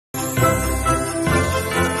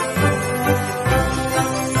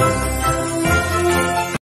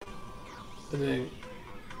Everything.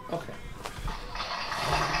 Okay.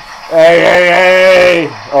 Hey!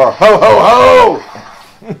 Or ho, ho,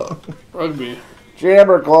 ho! Rugby.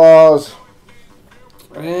 Jammer Claws.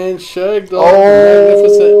 And Shaagdog, the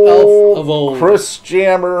magnificent elf of old. Chris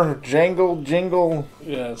Jammer, Jingle.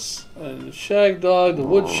 Yes. And Shaagdog, the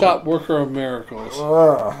woodshop worker of miracles.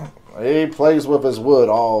 He plays with his wood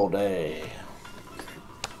all day.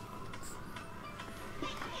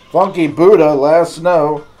 Funky Buddha, Last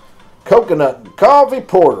Snow, Coconut and Coffee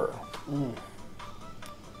Porter.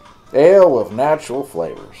 Ale with natural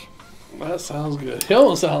flavors. That sounds good. He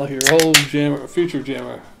almost sounds like your old jammer, future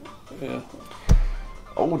jammer. Yeah.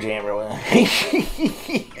 Old jammer.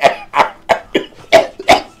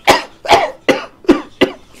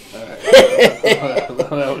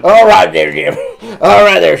 All right there, Jim. All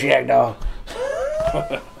right there, Shaagdog.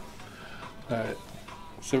 All right.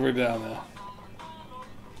 Simmer down now.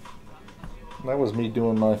 That was me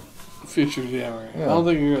doing my future jammer. Yeah. I don't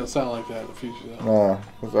think you're going to sound like that in the future, though. No,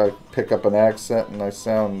 because I pick up an accent and I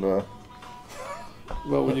sound...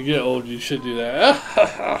 But when you get old, you should do that.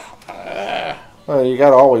 Well, you got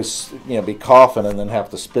to always, be coughing and then have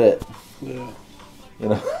to spit. Yeah.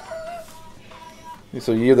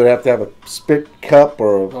 So you either have to have a spit cup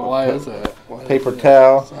or why is that? Paper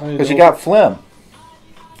towel. Because you got phlegm.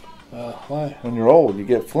 Why? When you're old, you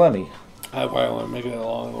get phlegmy. I probably want to make it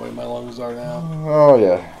along the way my lungs are now. Oh,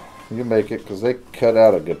 yeah. You make it because they cut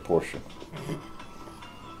out a good portion.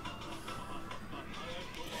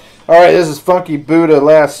 All right, this is Funky Buddha,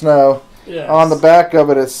 Last Snow. Yes. On the back of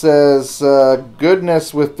it, it says,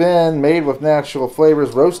 goodness within, made with natural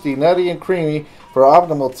flavors, roasty, nutty, and creamy. For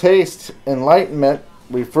optimal taste, enlightenment,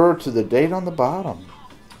 refer to the date on the bottom.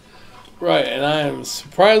 Right, and I am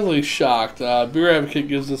surprisingly shocked. Beer Advocate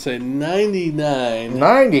gives us a 99.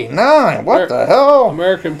 99? What the hell?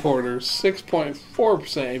 American Porter, 6.4%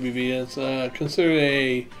 ABV. It's considered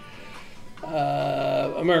a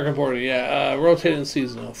American Porter, rotating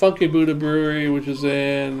seasonal. Funky Buddha Brewery, which is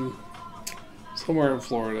in somewhere in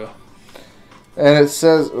Florida. And it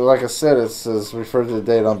says, like I said, it says refer to the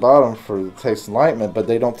date on bottom for the taste enlightenment, but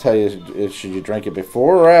they don't tell you should you drink it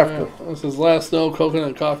before or after. It says Last Snow, Coconut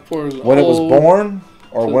and Coffee Porter. When it was born,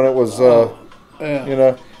 or when it was,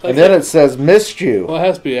 yeah. And then it says missed you. Well, it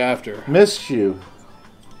has to be after. Missed you.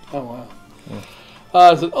 Oh, wow.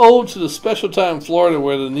 Yeah. It's an ode to the special time in Florida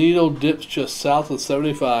where the needle dips just south of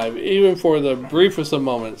 75, even for the briefest of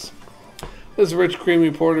moments. This rich,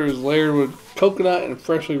 creamy porter is layered with coconut and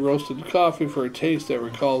freshly roasted coffee for a taste that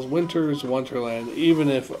recalls winter's wonderland, even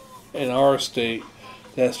if in our state,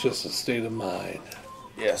 that's just a state of mind.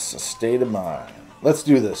 Yes, a state of mind. Let's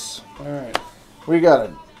do this. All right. We got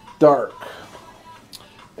a dark.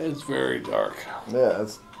 It's very dark. Yeah,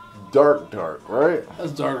 it's dark, right?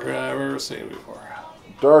 That's darker than I've ever seen before.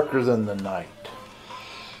 Darker than the night.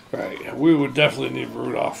 Right. We would definitely need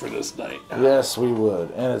Rudolph for this night. Yes, we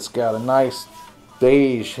would. And it's got a nice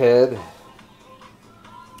beige head.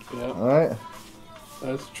 Yep. All right?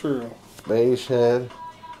 That's true. Beige head.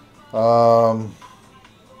 Oh,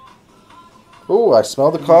 I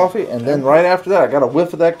smell the coffee, and then right after that, I got a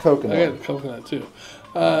whiff of that coconut. I got the coconut, too.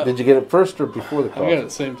 Did you get it first or before the coffee? I got it at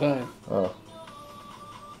the same time. Oh.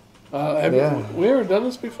 Have we ever done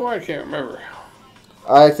this before? I can't remember.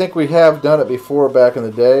 I think we have done it before back in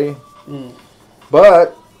the day.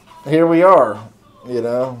 But here we are, I'm going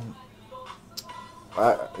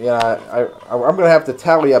to have to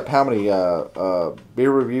tally up how many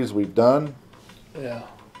beer reviews we've done. Yeah.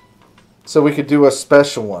 So we could do a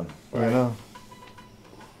special one, right.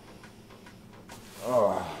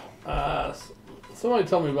 Oh. Somebody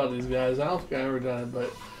told me about these guys. I don't think I've ever done it,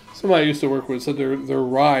 but somebody I used to work with said their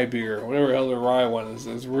rye beer, whatever the hell their rye one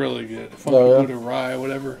is really good. Funky Buddha rye,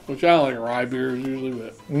 whatever. Which I don't like rye beers usually,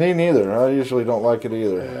 but me neither. I usually don't like it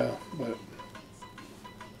either. Yeah,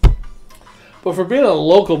 but for being a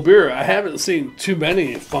local beer, I haven't seen too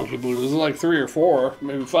many Funky Buddhas. There's like 3 or 4,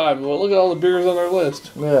 maybe 5. Well, look at all the beers on our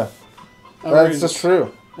list. Yeah, that's just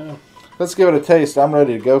true. Yeah. Let's give it a taste. I'm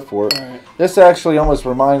ready to go for it. All right. This actually almost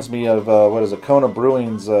reminds me of, Kona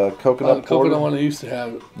Brewing's coconut the coconut one they used to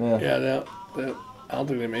have. Yeah. Yeah, that I don't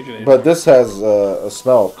think they make it anymore. But this has a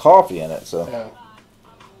smell of coffee in it, so. Yeah.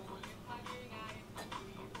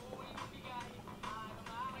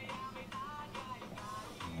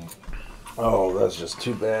 Oh, that's just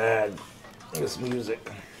too bad. This music.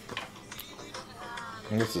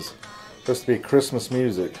 This is supposed to be Christmas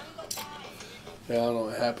music. Yeah, I don't know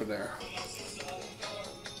what happened there.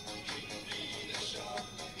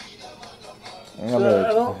 I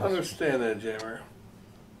don't understand that, Jammer.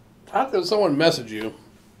 How can someone message you,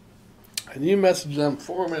 and you message them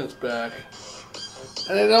 4 minutes back,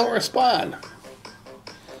 and they don't respond?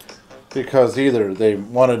 Because either they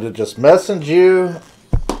wanted to just message you,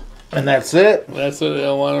 and that's it. That's it. They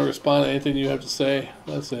don't want to respond to anything you have to say.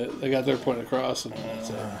 That's it. They got their point across, and that's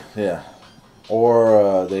it. Yeah.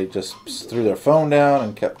 Or they just threw their phone down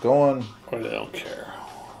and kept going. Or they don't care.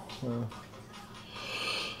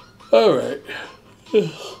 All right.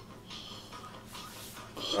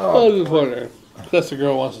 I was just wondering. That's the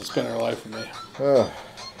girl who wants to spend her life with me.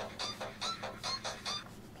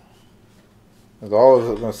 Is all of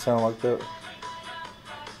it going to sound like that?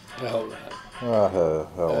 I hope not. Hell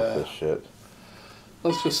with this shit.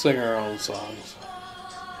 Let's just sing our own songs.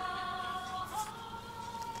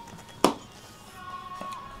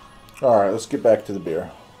 Alright, let's get back to the beer.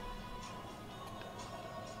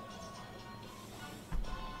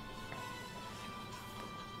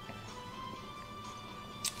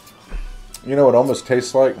 You know what it almost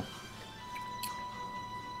tastes like?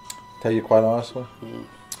 Tell you quite honestly?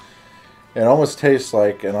 It almost tastes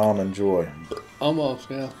like an Almond Joy. Almost,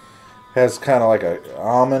 yeah. Has kind of like a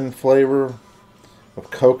almond flavor of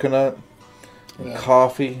coconut and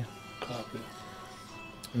coffee.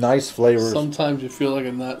 Nice flavors. Sometimes you feel like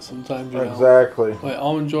a nut, sometimes you don't. Exactly. Wait,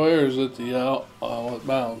 Almond Joy, or is it the what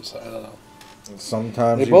Mounds? I don't know.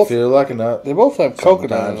 Sometimes you feel like a nut. They both have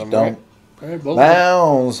coconut in them, don't. Right?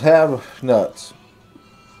 Mounds have nuts.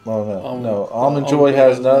 Well, no. Almond Joy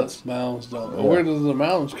has nuts. Mounds don't. Yeah. Where does the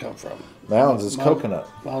Mounds come from? Mounds is coconut.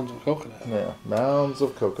 Mounds of coconut. Yeah, mounds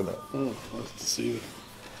of coconut. That's deceiving.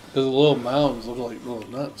 Because the little mounds look like little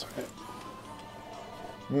nuts,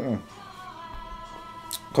 right?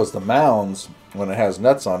 Because the mounds, when it has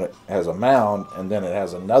nuts on it, has a mound, and then it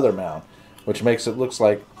has another mound, which makes it looks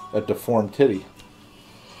like a deformed titty.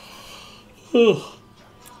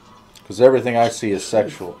 Because everything I see is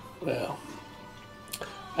sexual. Yeah.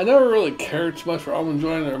 I never really cared too much for Almond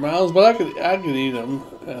Joy in their mouths, but I could eat them.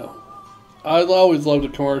 Yeah. I always loved the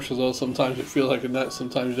commercials, though. Sometimes it feels like a nut,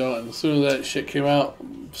 sometimes you don't. And as soon as that shit came out,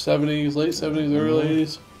 70s, late 70s, early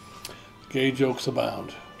 80s, gay jokes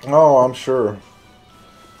abound. Oh, I'm sure.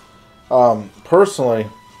 Personally,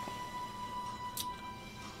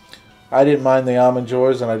 I didn't mind the Almond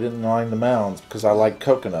Joys and I didn't mind the Mounds because I like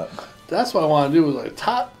coconut. That's what I want to do, is like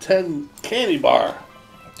top 10 candy bar.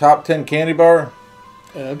 Top 10 candy bar?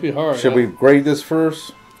 Yeah, that'd be hard. Should we grade this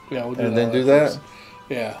first? Yeah, we'll do and then do that? first.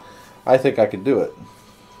 Yeah. I think I could do it.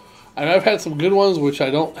 I mean, I've had some good ones, which I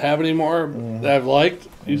don't have anymore, that I've liked,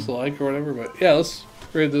 used to like or whatever. But yeah, let's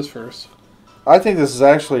grade this first. I think this is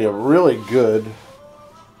actually a really good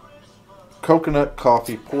coconut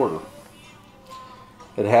coffee porter.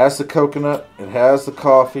 It has the coconut. It has the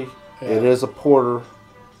coffee. Yeah. It is a porter.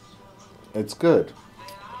 It's good.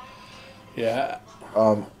 Yeah.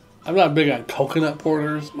 I'm not big on coconut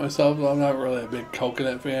porters myself. I'm not really a big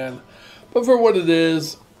coconut fan. But for what it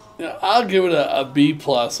is, I'll give it a B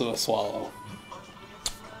plus and a swallow.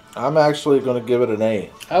 I'm actually going to give it an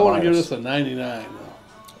A. I want to give this a 99.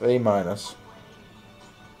 A minus.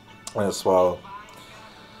 And a swallow.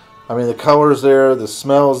 I mean, the color's there. The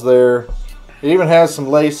smell's there. It even has some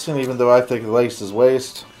lace in, even though I think the lace is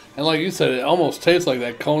waste. And like you said, it almost tastes like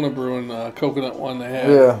that Kona Brewing coconut one they had.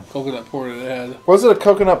 Yeah. Coconut porter they had. Was it a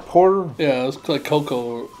coconut porter? Yeah, it was like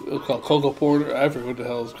cocoa. It was called cocoa porter. I forget what the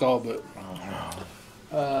hell it's called, but...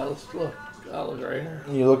 let's look. I'll look right here.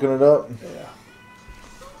 You looking it up? Yeah.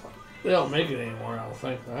 They don't make it anymore, I don't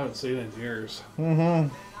think. I haven't seen it in years. Mm-hmm.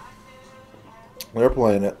 They're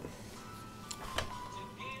playing it.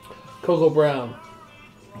 Cocoa Brown.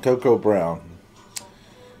 Cocoa Brown.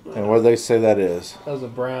 And what do they say that is? That was a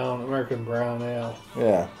brown, American brown ale.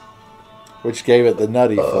 Yeah. Which gave it the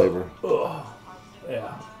nutty flavor.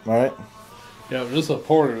 Yeah. Right? Yeah, but this is a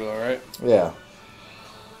porter, though, right? Yeah.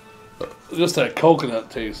 Just that coconut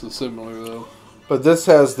taste is similar, though. But this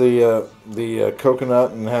has the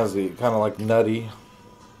coconut and has the kind of like nutty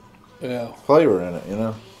flavor in it, you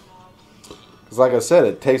know? Because like I said,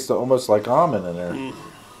 it tastes almost like almond in there.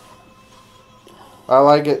 I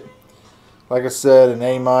like it. Like I said, an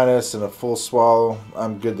A minus and a full swallow.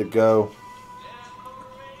 I'm good to go.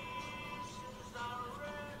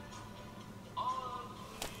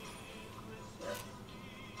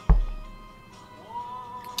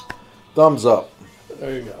 Thumbs up.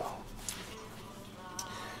 There you go.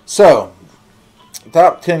 So,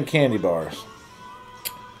 top 10 candy bars.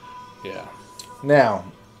 Yeah. Now,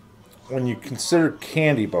 when you consider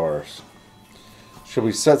candy bars, should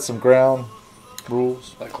we set some ground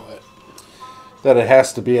rules? Like what? That it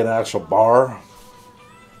has to be an actual bar?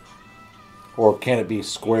 Or can it be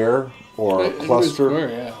square or a cluster? Square,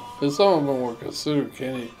 yeah. Because some of them were considered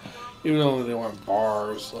candy, even though they weren't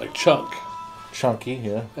bars, like Chunk. Chunky,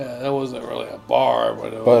 yeah. Yeah, that wasn't really a bar,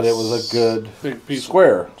 but it was a good big piece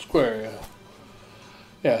square. Square,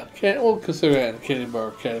 yeah. Yeah, we'll consider that in the candy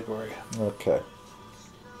bar category. Okay.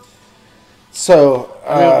 So,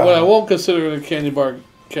 what I won't consider in the candy bar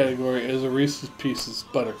category is a Reese's Pieces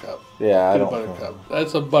Buttercup. Yeah, I don't. Peanut butter cup.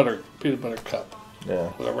 That's a peanut butter cup.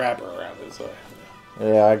 Yeah. With a wrapper around it. So.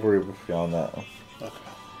 Yeah, I agree with you on that one. Okay.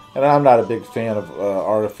 And I'm not a big fan of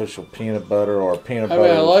artificial peanut butter or peanut butter. I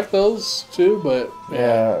mean, I like those too, but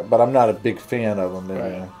yeah, but I'm not a big fan of them.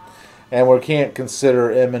 Right. And we can't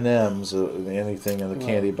consider M&Ms anything in the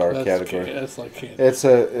candy bar category. That's like candy. It's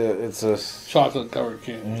a chocolate covered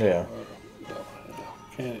candy. Yeah.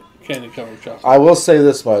 Candy covered chocolate. I will say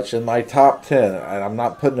this much: in my top 10, and I'm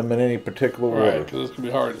not putting them in any particular order. Right, because this can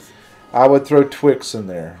be hard. I would throw Twix in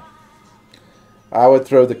there. I would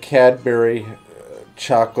throw the Cadbury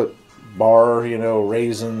chocolate bar,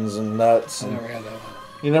 raisins and nuts. I never had that one.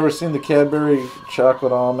 You never seen the Cadbury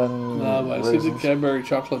chocolate almond? No, but I see the Cadbury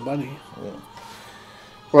chocolate bunny. Yeah.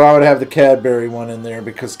 Well, I would have the Cadbury one in there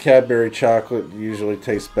because Cadbury chocolate usually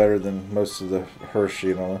tastes better than most of the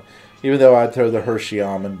Hershey. Even though I'd throw the Hershey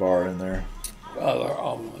almond bar in there. Oh, they're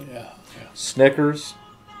almond, yeah. Snickers,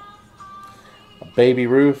 a Baby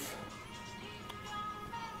Ruth,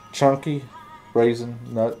 Chunky, raisin,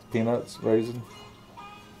 peanuts, raisin.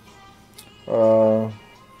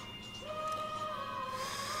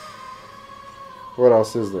 What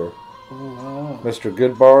else is there? Mr.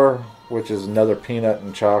 Goodbar, which is another peanut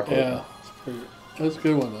and chocolate. Yeah, that's a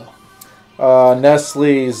good one though.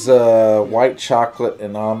 Nestle's white chocolate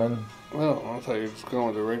and almond. Well, I thought you were just going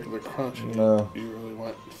with the regular crunch. No. You really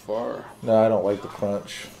went far. No, I don't like the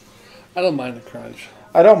crunch. I don't mind the crunch.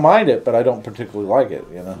 I don't mind it, but I don't particularly like it,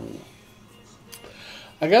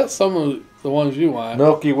 I got some of the ones you want.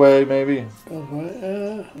 Milky Way, maybe.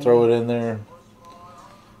 Throw it in there.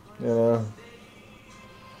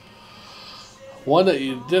 One that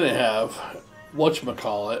you didn't have,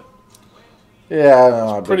 whatchamacallit.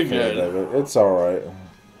 Yeah, it's pretty good. It's all right.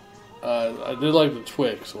 I did like the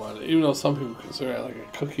Twix one, even though some people consider it like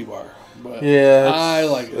a cookie bar. But yeah, I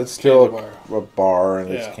like it. It's still a bar and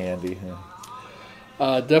it's candy.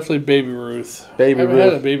 Definitely Baby Ruth. Baby Ruth. I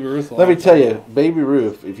haven't had a Baby Ruth. Let me tell you, Baby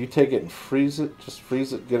Ruth. If you take it and freeze it,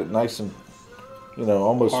 get it nice and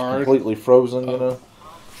almost hard. Completely frozen,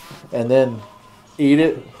 and then eat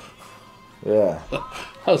it. Yeah.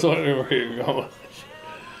 I was wondering where you were going.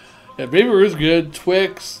 Yeah, Baby Ruth's good.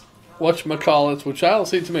 Twix, whatchamacallits, which I don't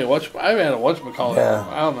see too many. I haven't had a whatchamacallit. Yeah.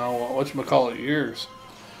 I don't know whatchamacallit years.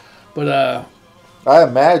 But I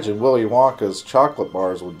imagine Willy Wonka's chocolate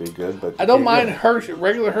bars would be good, but I don't mind Hershey,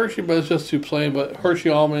 regular Hershey, but it's just too plain. But Hershey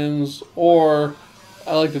almonds, or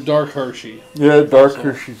I like the dark Hershey. Yeah, dark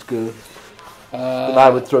Hershey's good. And I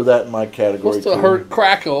would throw that in my category. What's the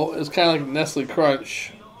Crackle? It's kind of like Nestle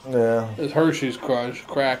Crunch. Yeah. It's Hershey's Crunch,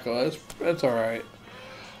 Crackle. That's all right.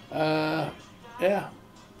 Yeah,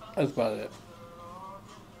 that's about it.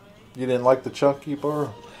 You didn't like the Chunky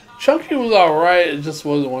bar? Chunky was all right. It just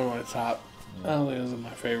wasn't one of my top. I don't think it was one of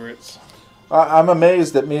my favorites. I'm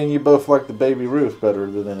amazed that me and you both like the Baby Ruth better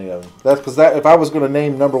than any of them. That's because if I was going to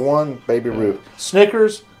name number one, Baby Ruth.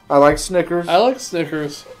 Snickers, I like Snickers. I like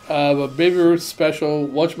Snickers, but Baby Ruth's special.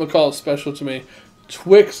 Whatchamacallit special to me.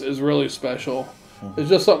 Twix is really special. It's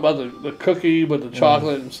just something about the cookie, but the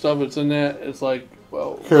chocolate and stuff that's in that. It's like,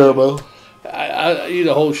 well, caramel. I eat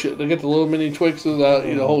a whole shit. They get the little mini Twixes. I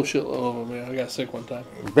eat a whole shitload of them. I got sick one time.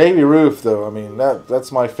 Baby Ruth, though, I mean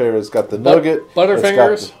that's my favorite. It's got the nugget.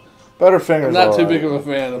 Butterfingers. Butterfingers. I'm not too big of a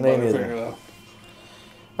fan of Butterfinger though.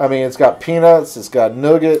 I mean, it's got peanuts. It's got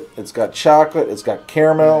nougat. It's got chocolate. It's got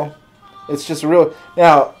caramel. Right. It's just a real.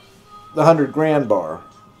 Now, the 100-gram bar.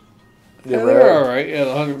 Yeah, they're all right. Yeah,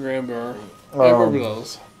 the 100-gram bar. I remember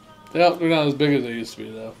those. They're not as big as they used to be,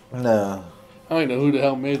 though. No. I don't even know who the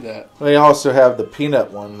hell made that. They also have the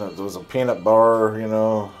peanut one. That was a peanut bar,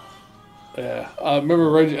 Yeah. I remember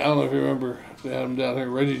Reggie. I don't know if you remember. They had them down here.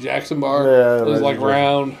 Reggie Jackson bar. Yeah. It was like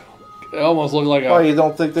round. It almost looked like a... Oh, you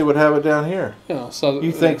don't think they would have it down here?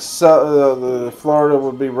 You think the Florida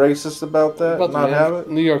would be racist about that? Not have it?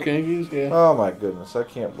 New York Yankees, yeah. Oh, my goodness. I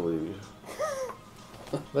can't believe you.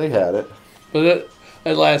 They had it. But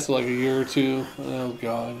it lasted like a year or two, and it was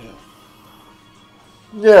gone, yeah.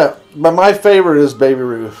 Yeah, but my favorite is Baby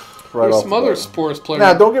Ruth. There's some other sports players.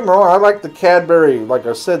 Now, don't get me wrong. I like the Cadbury, like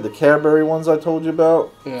I said, the Cadbury ones I told you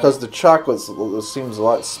about. Because the chocolate seems a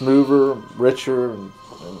lot smoother, richer, and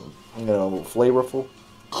flavorful.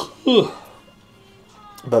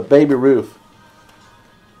 But Baby Ruth,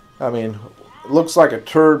 I mean, it looks like a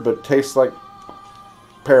turd, but tastes like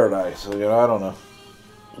paradise. I don't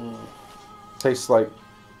know. Tastes like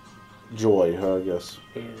Joy, I guess.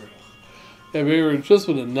 Baby Ruth. Yeah, Baby Ruth, just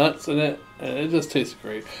with the nuts in it, and it just tasted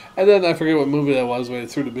great. And then I forget what movie that was where they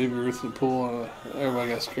threw the Baby Ruth in the pool and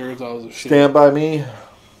everybody got scared. Thought it was a shit. Stand By Me?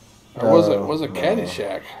 Or was it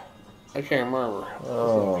Caddyshack? I can't remember.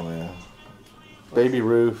 Oh, man. Baby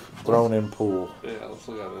Ruth thrown in pool. Yeah, let's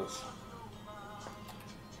look at this.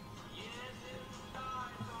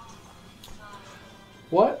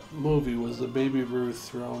 What movie was the Baby Ruth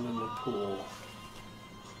thrown in the pool?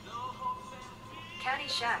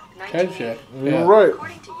 Caddyshack, 1980. Caddyshack. You're Yeah. right.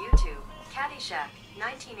 According to YouTube, Caddyshack,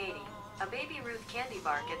 1980. A Baby Ruth candy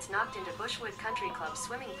bar gets knocked into Bushwood Country Club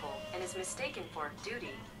swimming pool and is mistaken for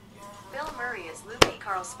duty. Bill Murray as Lucy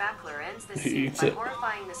Carl Spackler ends the scene by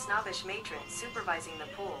horrifying the snobbish matron supervising the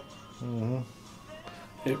pool. Mm-hmm.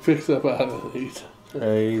 He picks up out of it.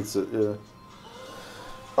 Yeah, he eats it, yeah.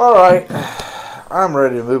 All right. I'm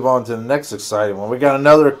ready to move on to the next exciting one. We got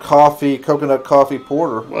another coconut coffee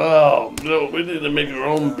porter. Wow, no, we need to make our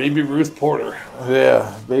own Baby Ruth porter.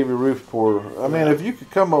 Yeah, Baby Ruth porter. I mean, if you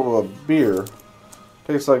could come up with a beer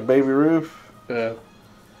tastes like Baby Ruth, Yeah.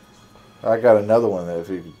 I got another one that if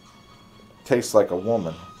you could taste like a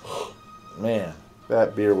woman, man,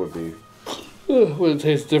 that beer would be. Would it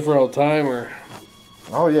taste different all the time, or?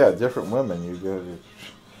 Oh yeah, different women.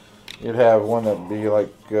 You'd have one that'd be like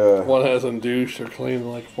One hasn't douched or cleaned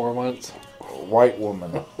in like 4 months. white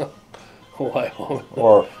woman White woman.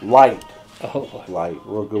 or light. Oh, Light.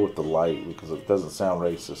 We'll go with the light because it doesn't sound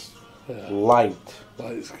racist. yeah. Light.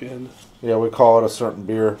 Light skinned. Yeah, we call it a certain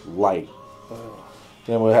beer light. Oh.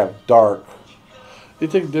 Then we'll have dark, You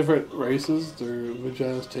think different races, their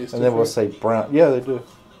vaginas taste different? and then we'll say brown. Yeah, they do.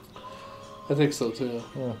 I think so too.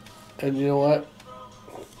 Yeah. And you know what?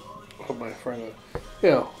 Oh, my friend,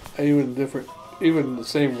 even the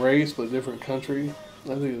same race but different country,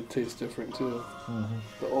 I think it tastes different too. Mm-hmm.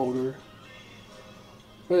 The odor.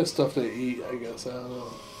 But it's stuff they eat, I guess. I don't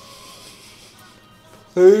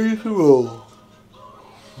know.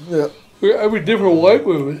 Yeah. Every different white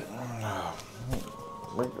women.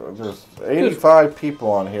 There's 85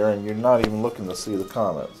 people on here, and you're not even looking to see the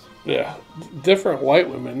comments. Yeah, different white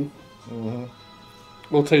women Mm-hmm.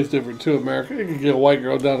 will taste different too. America, you could get a white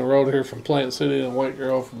girl down the road here from Plant City and a white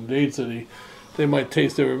girl from Dade City. They might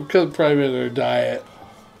taste different because probably of their diet.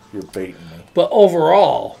 You're baiting me. But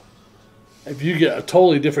overall, if you get a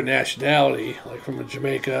totally different nationality, like from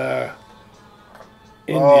Jamaica,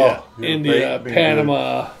 India,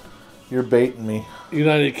 Panama, You're baiting me.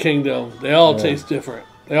 United Kingdom, they all taste different.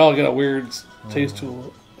 They all get a weird taste to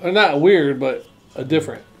them. Or not weird, but a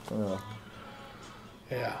different.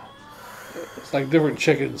 Yeah. It's like different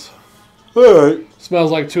chickens. All right.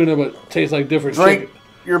 Smells like tuna, but tastes like different Drink chicken.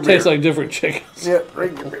 your beer. Tastes like different chickens. Yeah,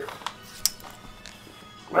 drink your beer.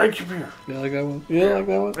 Drink your beer. You like that one? You like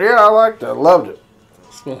that one? Yeah, I liked it. I loved it.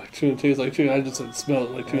 Smell like tuna, tastes like tuna. I just said smell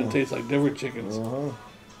like tuna, tastes like different chickens.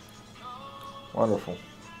 Wonderful.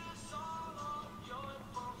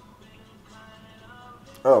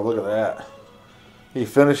 Oh, look at that. He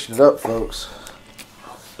finished it up, folks.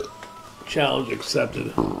 Challenge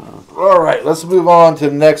accepted. All right, let's move on to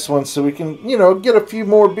the next one so we can, get a few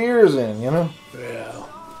more beers in, Yeah.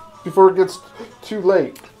 before it gets too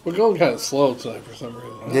late. We're going kind of slow tonight for some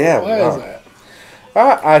reason. Yeah, Why we is are.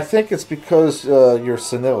 that? I think it's because your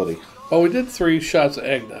senility. Oh, we did 3 shots of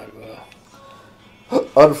eggnog, though.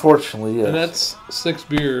 Unfortunately, yes. And that's 6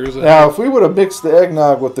 beers. Now, if we would have mixed the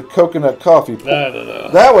eggnog with the coconut coffee, No.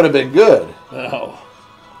 that would have been good. No.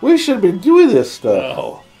 We should be doing this stuff.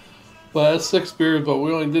 No. Well, that's 6 beers, but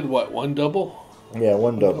we only did, what, 1 double? Yeah,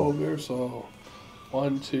 one double. Beer, so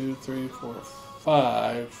 1, 2, 3, 4,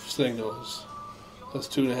 5 singles. That's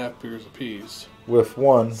 2.5 beers apiece. With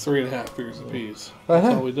one. 3.5 beers apiece. That's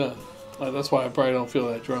all we done. That's why I probably don't feel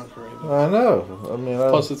that drunk or anything. I know. I mean,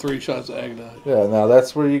 Plus the 3 shots of eggnog. Yeah, now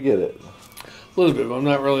that's where you get it. A little bit, but I'm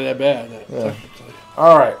not really that bad at it, technically.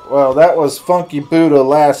 All right. Well, that was Funky Buddha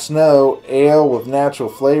Last Snow Ale with natural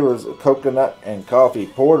flavors of coconut and coffee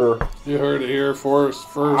porter. You heard it here first.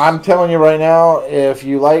 I'm telling you right now, if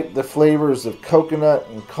you like the flavors of coconut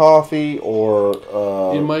and coffee, or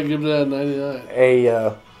you might give that a 99.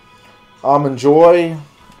 a Almond Joy,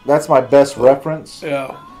 that's my best reference.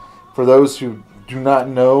 Yeah. For those who do not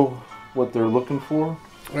know what they're looking for,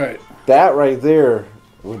 Right. that right there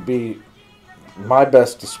would be my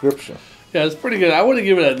best description. Yeah, it's pretty good. I wouldn't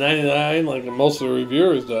give it a 99 like most of the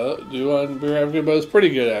reviewers do on Beer Advocate, but it's pretty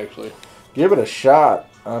good, actually. Give it a shot.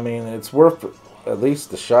 I mean, it's worth at least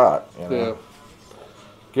the shot. Yeah.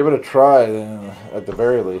 Give it a try, at the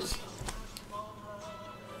very least.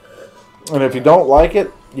 And if you don't like it,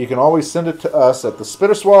 you can always send it to us at the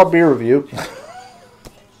Spitter Swallow Beer Review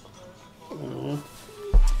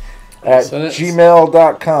at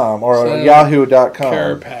gmail.com or yahoo.com.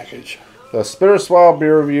 Care package. The Spitter Swallow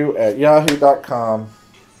Beer Review at yahoo.com.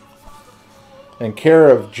 In care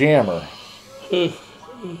of Jammer.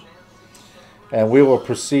 And we will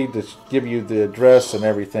proceed to give you the address and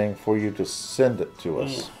everything for you to send it to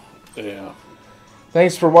us. Yeah.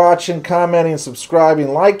 Thanks for watching, commenting,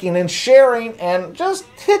 subscribing, liking, and sharing. And just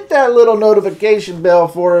hit that little notification bell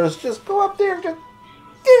for us. Just go up there and just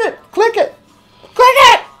do it. Click it. Click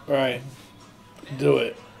it! Right. Do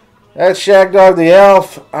it. That's Shaagdog the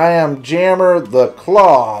Elf. I am Jammer the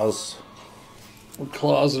Claus.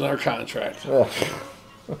 Clause in our contract.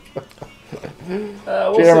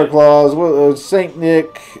 Jammer Claus, St.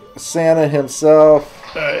 Nick, Santa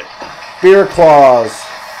himself, All right. Beer Claus.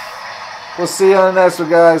 We'll see you on the next one,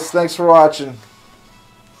 guys. Thanks for watching.